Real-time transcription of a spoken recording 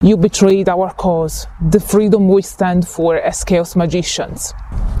You betrayed our cause, the freedom we stand for as chaos magicians.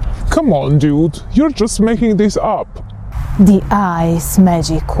 Come on, dude, you're just making this up. The Ice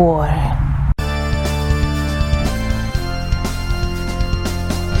Magic War.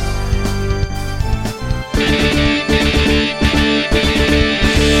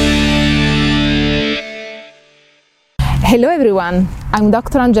 Hello everyone, I'm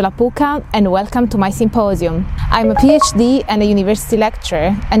Dr. Angela Puca and welcome to my symposium. I'm a PhD and a university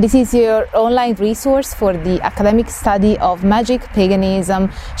lecturer, and this is your online resource for the academic study of magic, paganism,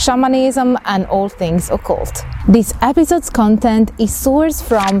 shamanism and all things occult. This episode's content is sourced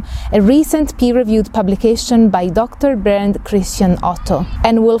from a recent peer-reviewed publication by Dr. Bernd Christian Otto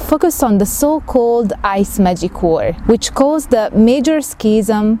and will focus on the so-called Ice Magic War, which caused the major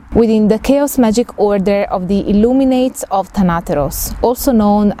schism within the chaos magic order of the Illuminates of Thanateros, also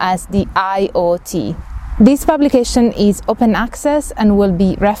known as the IoT. This publication is open access and will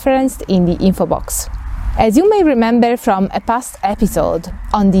be referenced in the info box. As you may remember from a past episode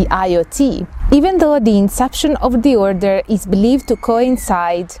on the IoT, even though the inception of the order is believed to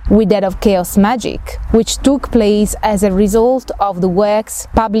coincide with that of chaos magic, which took place as a result of the works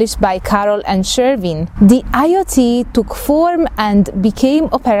published by Carroll and Sherwin, the IoT took form and became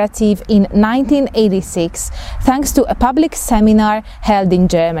operative in 1986 thanks to a public seminar held in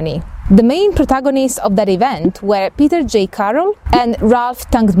Germany. The main protagonists of that event were Peter J. Carroll and Ralph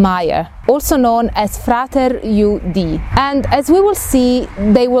Tangmeyer, also known as Frater UD. And as we will see,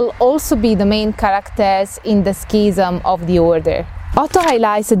 they will also be the main characters in the schism of the order. Otto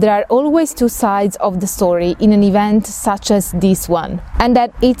highlights that there are always two sides of the story in an event such as this one, and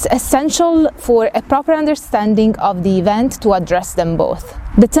that it's essential for a proper understanding of the event to address them both.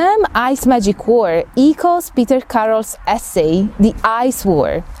 The term Ice Magic War echoes Peter Carroll's essay, The Ice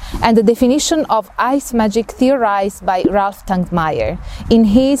War, and the definition of ice magic theorized by Ralph Tangmeyer in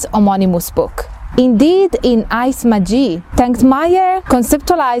his homonymous book. Indeed, in Ice Magie, Tangmeyer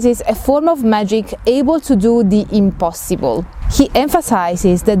conceptualizes a form of magic able to do the impossible. He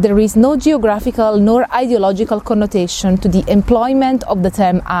emphasizes that there is no geographical nor ideological connotation to the employment of the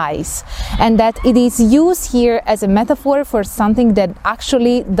term ice, and that it is used here as a metaphor for something that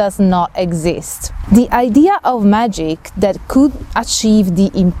actually does not exist. The idea of magic that could achieve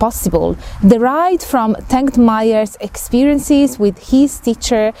the impossible derived from Tangmeyer's experiences with his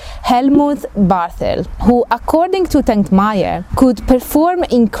teacher Helmut Barthel, who, according to Tangmeyer, could perform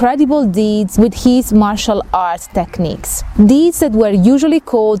incredible deeds with his martial art techniques. Deeds that were usually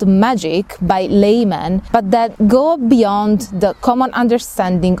called magic by laymen, but that go beyond the common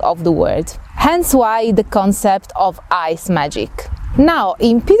understanding of the word. Hence why the concept of ice magic. Now,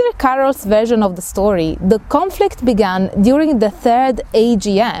 in Peter Carroll's version of the story, the conflict began during the third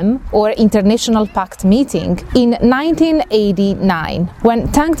AGM, or International Pact meeting, in 1989, when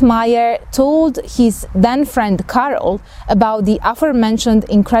Tangmeyer told his then-friend Carroll about the aforementioned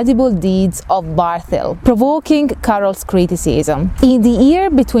incredible deeds of Barthel, provoking Carroll's criticism. In the year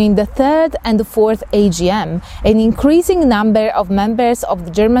between the third and the fourth AGM, an increasing number of members of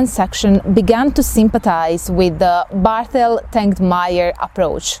the German section began to sympathize with the Barthel-Tangmeyer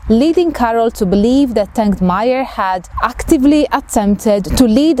approach, leading Carroll to believe that Tangmeyer had actively attempted to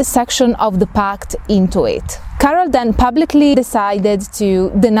lead a section of the pact into it. Carroll then publicly decided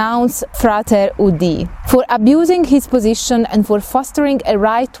to denounce Frater UD for abusing his position and for fostering a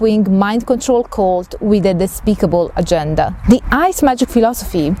right-wing mind control cult with a despicable agenda. The ice magic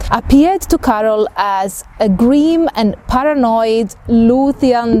philosophy appeared to Carroll as a grim and paranoid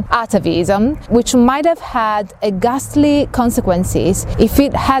Luthian atavism, which might have had a ghastly consequences if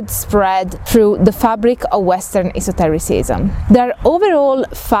it had spread through the fabric of Western esotericism. There are overall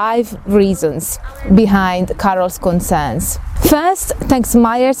 5 reasons behind Carroll's concerns. First,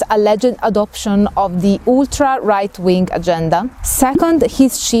 Tangmeyer's alleged adoption of the ultra-right-wing agenda. Second,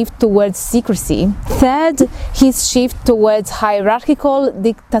 his shift towards secrecy. Third, his shift towards hierarchical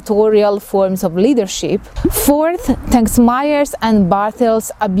dictatorial forms of leadership. Fourth, Tangmeyer's and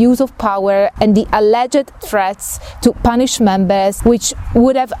Barthel's abuse of power and the alleged threats to punish members, which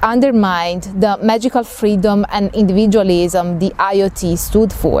would have undermined the magical freedom and individualism the IoT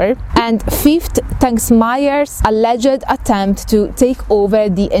stood for. And fifth, Tangmeyer's alleged attempt to take over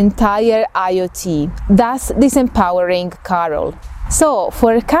the entire IoT, thus disempowering Carroll. So,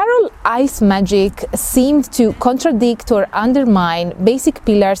 for Carroll, ice magic seemed to contradict or undermine basic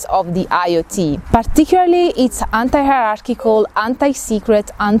pillars of the IoT, particularly its anti-hierarchical, anti-secret,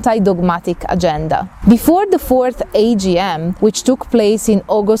 anti-dogmatic agenda. Before the fourth AGM, which took place in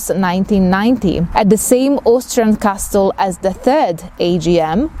August 1990, at the same Austrian castle as the third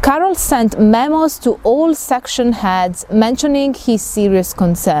AGM, Carroll sent memos to all section heads mentioning his serious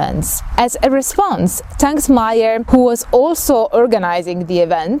concerns. As a response, Thankmeyer, who was also organizing the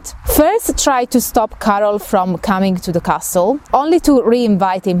event, first tried to stop Carroll from coming to the castle, only to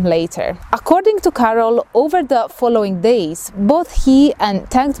re-invite him later. According to Carroll, over the following days, both he and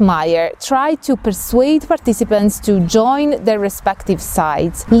Thankmeyer tried to persuade participants to join their respective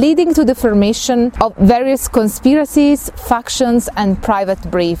sides, leading to the formation of various conspiracies, factions, and private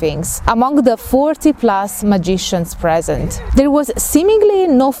briefings among the 40-plus magicians present. There was seemingly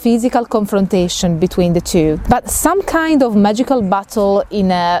no physical confrontation between the two, but some kind of magical battle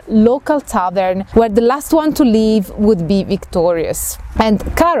in a local tavern where the last one to leave would be victorious. And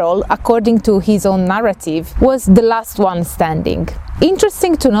Carroll, according to his own narrative, was the last one standing.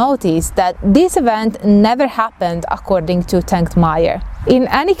 Interesting to notice that this event never happened according to Thankmeyer. In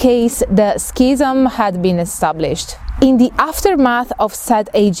any case, the schism had been established. In the aftermath of said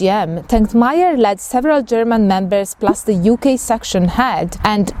AGM, Thankmeyer led several German members plus the UK section head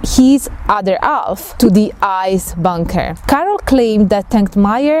and his other half to the ice bunker. Carroll claimed that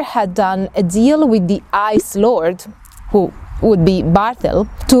Thankmeyer had done a deal with the Ice Lord, who would be Barthel,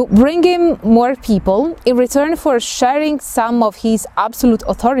 to bring him more people in return for sharing some of his absolute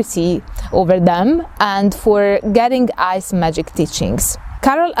authority over them and for getting ice magic teachings.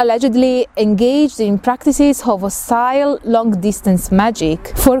 Carroll allegedly engaged in practices of hostile long-distance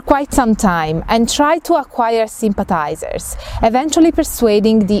magic for quite some time and tried to acquire sympathizers, eventually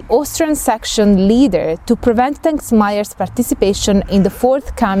persuading the Austrian section leader to prevent Thankmeyer's participation in the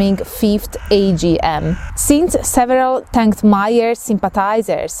forthcoming 5th AGM. Since several Thankmeyer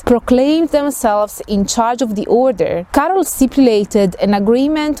sympathizers proclaimed themselves in charge of the order, Carroll stipulated an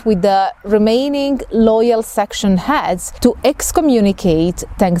agreement with the remaining loyal section heads to excommunicate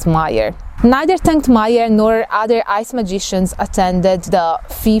Thankmeyer. Neither Thankmeyer nor other ice magicians attended the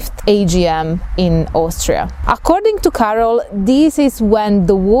 5th AGM in Austria. According to Carroll, this is when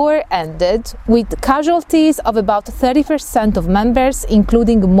the war ended, with casualties of about 30% of members,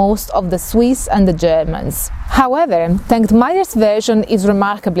 including most of the Swiss and the Germans. However, Thankmeyer's version is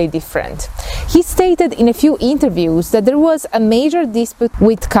remarkably different. He stated in a few interviews that there was a major dispute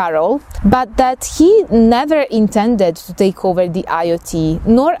with Carroll, but that he never intended to take over the IoT,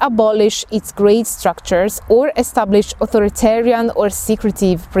 nor abolish its great structures or establish authoritarian or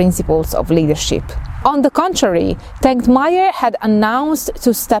secretive principles of leadership. On the contrary, Thankmeyer had announced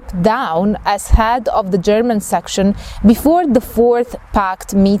to step down as head of the German section before the fourth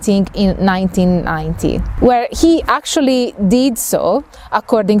pact meeting in 1990, where he actually did so,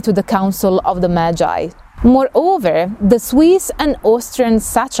 according to the Council of the Magi. Moreover, the Swiss and Austrian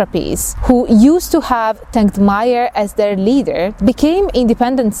satrapies, who used to have Thankmeyer as their leader, became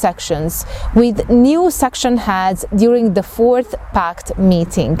independent sections with new section heads during the fourth pact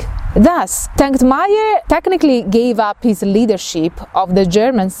meeting. Thus, Thankmeyer technically gave up his leadership of the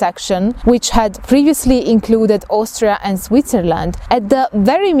German section, which had previously included Austria and Switzerland, at the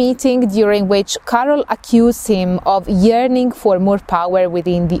very meeting during which Carroll accused him of yearning for more power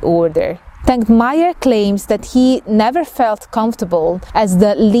within the order. Thankmeyer claims that he never felt comfortable as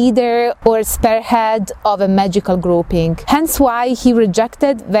the leader or spearhead of a magical grouping, hence why he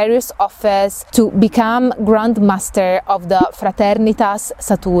rejected various offers to become Grand Master of the Fraternitas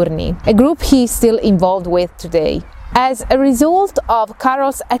Saturni, a group he is still involved with today. As a result of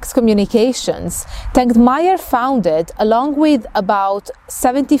Carroll's excommunications, Thankmeyer founded, along with about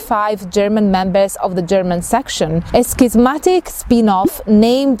 75 German members of the German section, a schismatic spin-off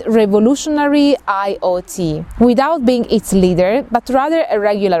named Revolutionary IoT, without being its leader, but rather a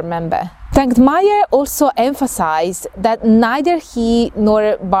regular member. Thankmeyer also emphasized that neither he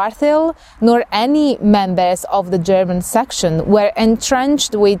nor Barthel nor any members of the German section were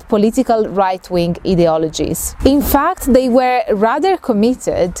entrenched with political right-wing ideologies. In fact, they were rather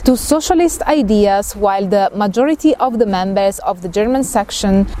committed to socialist ideas, while the majority of the members of the German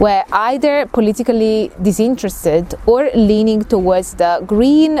section were either politically disinterested or leaning towards the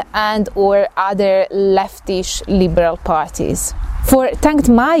Green and or other leftish liberal parties. For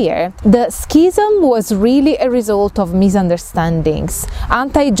Thankmeyer, the schism was really a result of misunderstandings,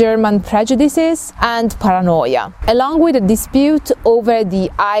 anti-German prejudices, and paranoia, along with a dispute over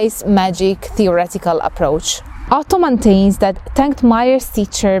the ice magic theoretical approach. Otto maintains that Tenkmeyer's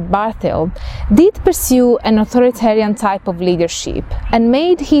teacher Barthel did pursue an authoritarian type of leadership and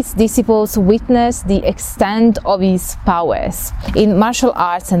made his disciples witness the extent of his powers in martial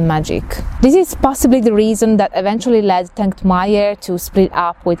arts and magic. This is possibly the reason that eventually led Tenkmeyer to split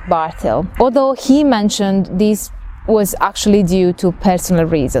up with Barthel, although he mentioned this was actually due to personal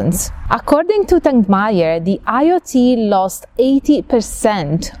reasons. According to Tenkmeyer, the IoT lost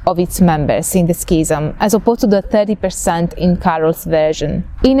 80% of its members in the Schism, as opposed to the 30% in Carroll's version.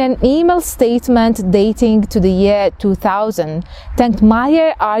 In an email statement dating to the year 2000,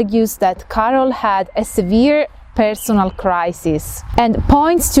 Tenkmeyer argues that Carroll had a severe personal crisis and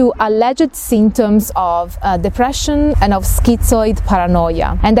points to alleged symptoms of depression and of schizoid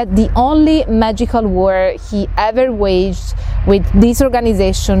paranoia, and that the only magical war he ever waged with this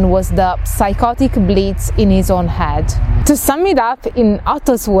organization was the psychotic blitz in his own head. To sum it up in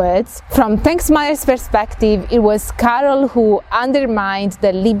Otto's words, from Tenkmeyer's perspective, it was Carroll who undermined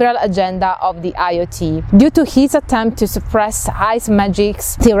the liberal agenda of the IoT due to his attempt to suppress Ice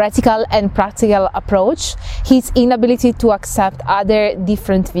Magick's theoretical and practical approach, his inability to accept other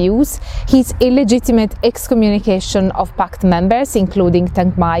different views, his illegitimate excommunication of pact members, including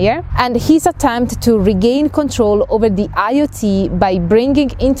Tenkmeyer, and his attempt to regain control over the IoT by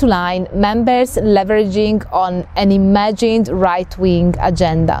bringing into line members leveraging on an imagined right-wing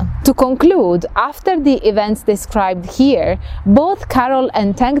agenda. To conclude, after the events described here, both Carroll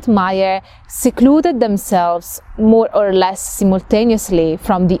and Tenkmeyer secluded themselves more or less simultaneously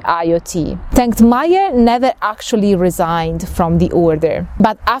from the IoT. Tenkmeyer never actually resigned from the order,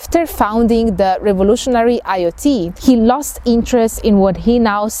 but after founding the revolutionary IoT, he lost interest in what he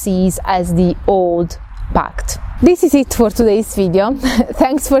now sees as the old pact. This is it for today's video.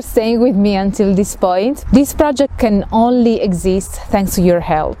 Thanks for staying with me until this point. This project can only exist thanks to your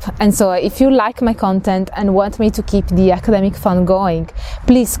help. And so if you like my content and want me to keep the academic fun going,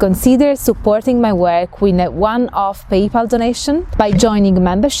 please consider supporting my work with a one-off PayPal donation by joining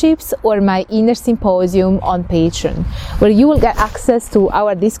memberships or my inner symposium on Patreon, where you will get access to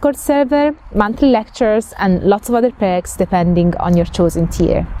our Discord server, monthly lectures, and lots of other perks depending on your chosen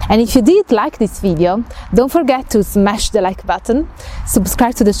tier. And if you did like this video, don't forget to smash the like button,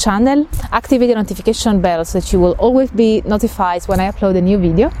 subscribe to the channel, activate the notification bell so that you will always be notified when I upload a new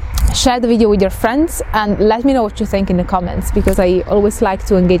video, share the video with your friends, and let me know what you think in the comments, because I always like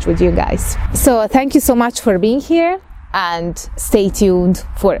to engage with you guys. So thank you so much for being here, and stay tuned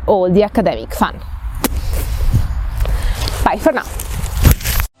for all the academic fun. Bye for now.